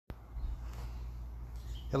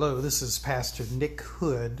Hello, this is Pastor Nick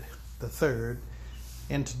Hood III,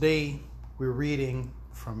 and today we're reading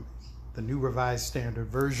from the New Revised Standard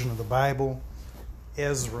Version of the Bible,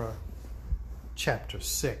 Ezra chapter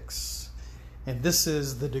 6. And this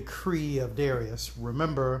is the decree of Darius.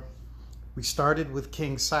 Remember, we started with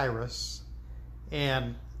King Cyrus,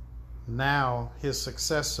 and now his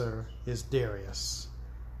successor is Darius.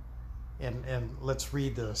 And let's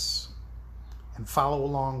read this and follow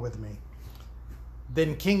along with me.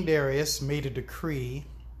 Then King Darius made a decree,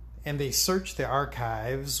 and they searched the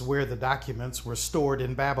archives where the documents were stored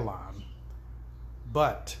in Babylon.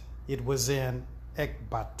 But it was in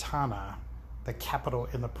Ecbatana, the capital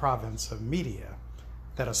in the province of Media,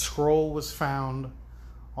 that a scroll was found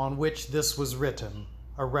on which this was written,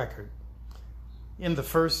 a record. In the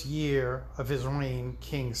first year of his reign,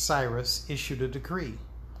 King Cyrus issued a decree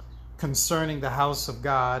concerning the house of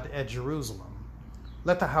God at Jerusalem.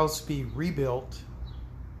 Let the house be rebuilt,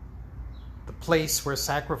 the place where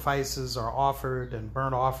sacrifices are offered and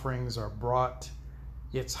burnt offerings are brought.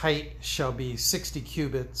 Its height shall be 60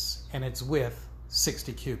 cubits, and its width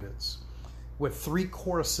 60 cubits, with 3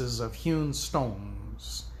 courses of hewn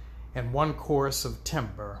stones and 1 course of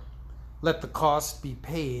timber. Let the cost be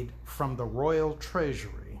paid from the royal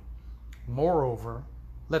treasury. Moreover,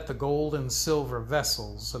 let the gold and silver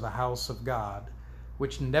vessels of the house of God,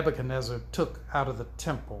 which Nebuchadnezzar took out of the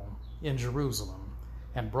temple in Jerusalem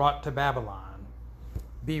and brought to Babylon,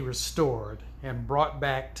 be restored and brought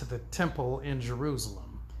back to the temple in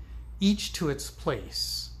Jerusalem, each to its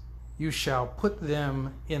place. You shall put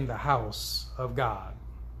them in the house of God.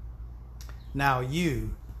 Now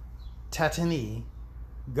you, Tatani,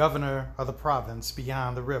 governor of the province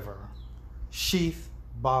beyond the river,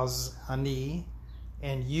 Sheth-Bozani,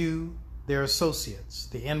 and you, their associates,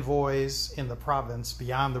 the envoys in the province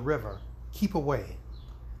beyond the river, keep away.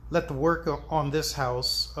 Let the work on this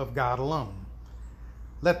house of God alone.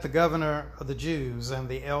 Let the governor of the Jews and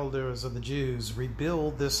the elders of the Jews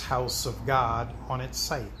rebuild this house of God on its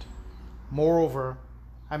site. Moreover,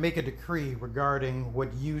 I make a decree regarding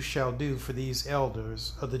what you shall do for these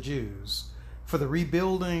elders of the Jews, for the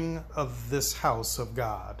rebuilding of this house of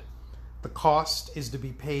God. The cost is to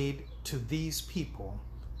be paid to these people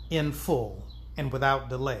in full and without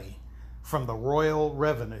delay from the royal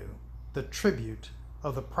revenue, the tribute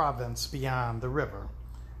of the province beyond the river.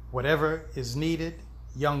 Whatever is needed,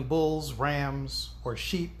 young bulls, rams, or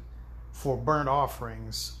sheep for burnt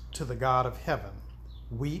offerings to the God of heaven,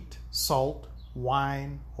 wheat, salt,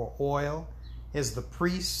 wine, or oil, as the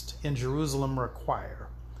priest in Jerusalem require.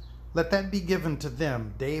 Let that be given to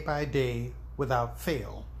them day by day without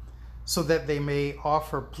fail, so that they may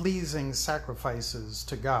offer pleasing sacrifices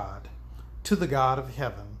to God, to the God of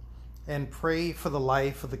heaven, and pray for the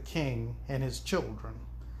life of the king and his children.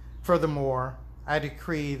 Furthermore, I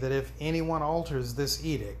decree that if anyone alters this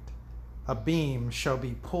edict, a beam shall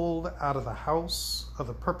be pulled out of the house of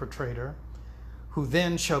the perpetrator, who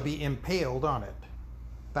then shall be impaled on it.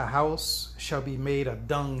 The house shall be made a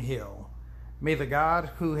dunghill. May the God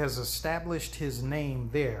who has established his name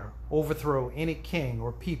there overthrow any king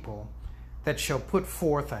or people that shall put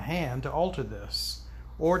forth a hand to alter this,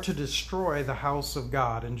 or to destroy the house of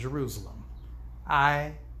God in Jerusalem.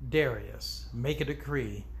 I, Darius, make a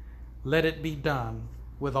decree. Let it be done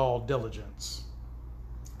with all diligence.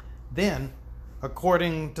 Then,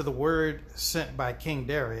 according to the word sent by King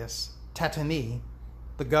Darius, Tatani,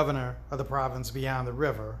 the governor of the province beyond the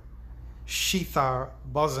river,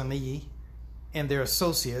 Sheth-Bozani, and their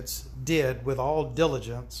associates did with all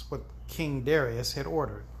diligence what King Darius had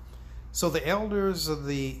ordered. So the elders of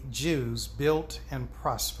the Jews built and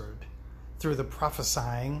prospered through the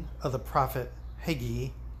prophesying of the prophet Haggai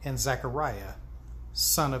and Zechariah,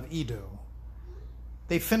 son of Iddo.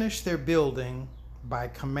 They finished their building by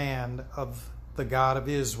command of the God of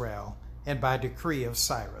Israel and by decree of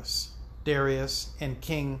Cyrus, Darius, and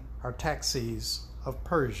King Artaxerxes of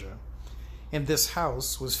Persia. And this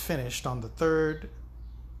house was finished on the 3rd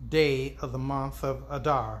day of the month of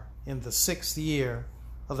Adar in the 6th year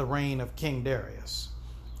of the reign of King Darius.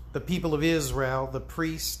 The people of Israel, the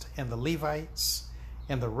priests and the Levites,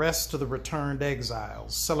 and the rest of the returned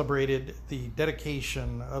exiles celebrated the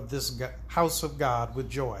dedication of this house of God with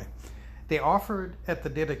joy. They offered at the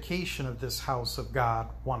dedication of this house of God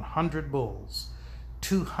 100 bulls,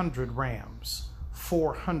 200 rams,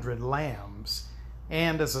 400 lambs,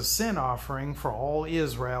 and as a sin offering for all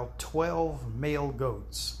Israel, 12 male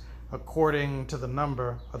goats, according to the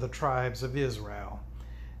number of the tribes of Israel.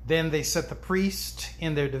 Then they set the priests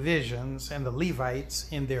in their divisions and the Levites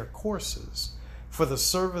in their courses for the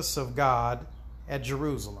service of God at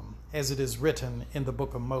Jerusalem, as it is written in the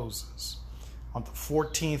book of Moses. On the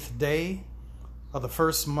 14th day of the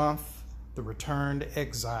first month, the returned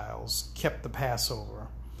exiles kept the Passover.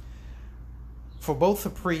 For both the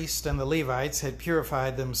priests and the Levites had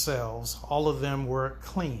purified themselves, all of them were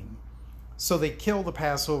clean. So they killed the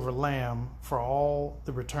Passover lamb for all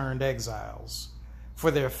the returned exiles, for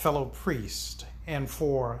their fellow priests, and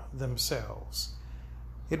for themselves.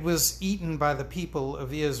 It was eaten by the people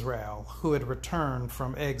of Israel who had returned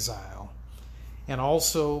from exile, and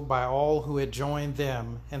also by all who had joined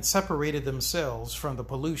them and separated themselves from the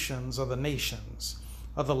pollutions of the nations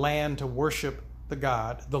of the land to worship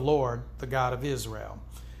the Lord, the God of Israel.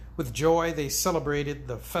 With joy they celebrated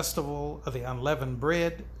the festival of the unleavened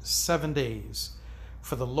bread 7 days,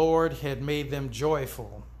 for the Lord had made them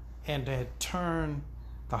joyful and had turned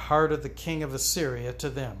the heart of the king of Assyria to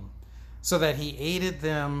them, so that he aided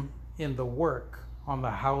them in the work on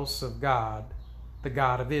the house of God, the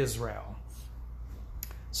God of Israel.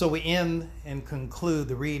 So we end and conclude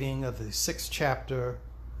the reading of the 6th chapter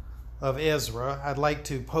of Ezra. I'd like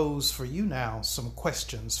to pose for you now some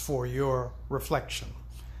questions for your reflection.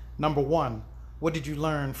 Number 1, what did you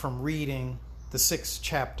learn from reading the 6th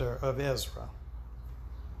chapter of Ezra?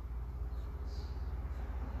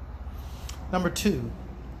 Number 2,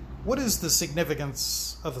 what is the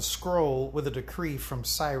significance of the scroll with a decree from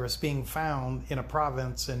Cyrus being found in a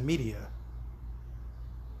province in Media?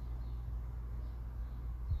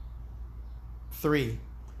 3,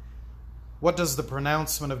 what does the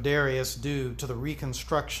pronouncement of Darius do to the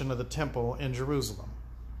reconstruction of the temple in Jerusalem?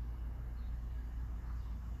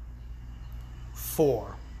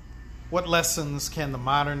 4, what lessons can the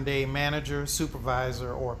modern-day manager,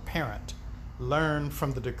 supervisor, or parent learn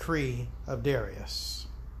from the decree of Darius?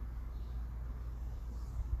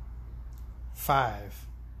 5,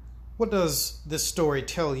 what does this story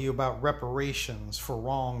tell you about reparations for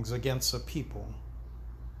wrongs against a people?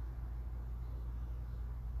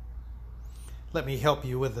 Let me help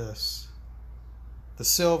you with this. The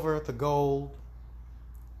silver, the gold,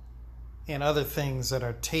 and other things that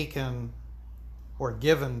are taken or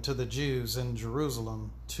given to the Jews in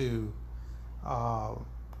Jerusalem to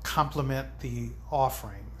complement the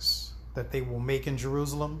offerings that they will make in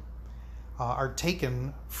Jerusalem are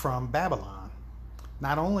taken from Babylon.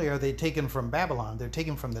 Not only are they taken from Babylon, they're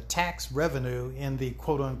taken from the tax revenue in the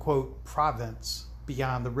quote-unquote province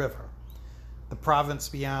beyond the river. The province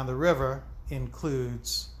beyond the river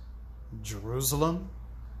includes Jerusalem.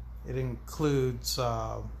 It includes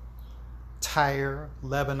Tyre,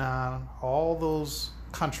 Lebanon, all those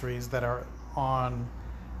countries that are on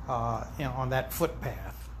that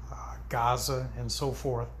footpath, Gaza, and so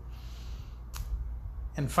forth.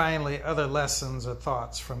 And finally, other lessons or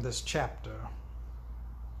thoughts from this chapter.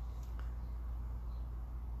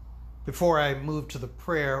 Before I move to the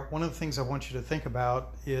prayer, one of the things I want you to think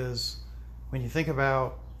about is when you think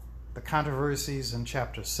about the controversies in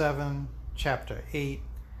chapter 7, chapter 8,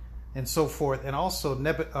 and so forth, and also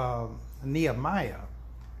Nehemiah,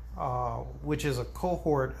 which is a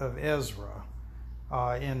cohort of Ezra.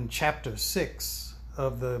 In chapter 6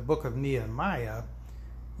 of the book of Nehemiah,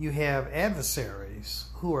 you have adversaries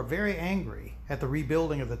who are very angry at the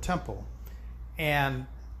rebuilding of the temple. And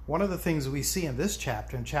one of the things we see in this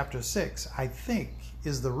chapter, in chapter 6, I think,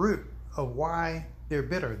 is the root of why they're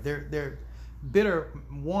bitter. They're bitter,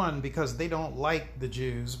 1, because they don't like the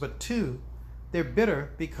Jews, but 2, they're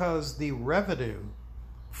bitter because the revenue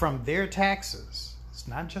from their taxes, it's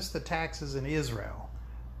not just the taxes in Israel,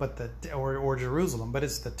 but or Jerusalem, but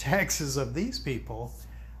it's the taxes of these people.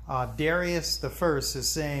 Darius I is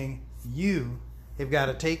saying, you have got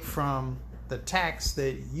to take from the tax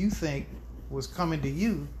that you think was coming to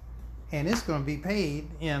you, and it's going to be paid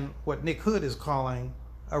in what Nick Hood is calling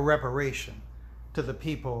a reparation to the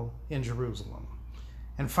people in Jerusalem.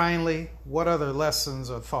 And finally, what other lessons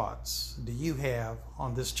or thoughts do you have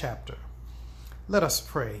on this chapter? Let us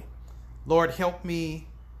pray. Lord, help me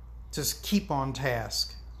to keep on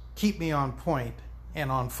task, keep me on point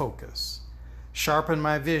and on focus. Sharpen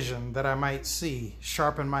my vision that I might see,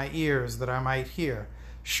 sharpen my ears that I might hear,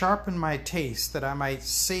 sharpen my taste that I might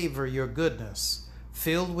savor your goodness,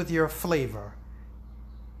 filled with your flavor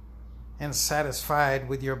and satisfied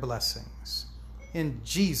with your blessings. In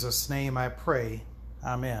Jesus' name I pray,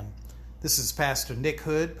 amen. This is Pastor Nick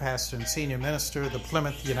Hood, pastor and senior minister of the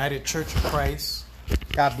Plymouth United Church of Christ.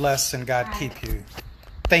 God bless and God keep you.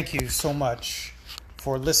 Thank you so much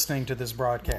for listening to this broadcast.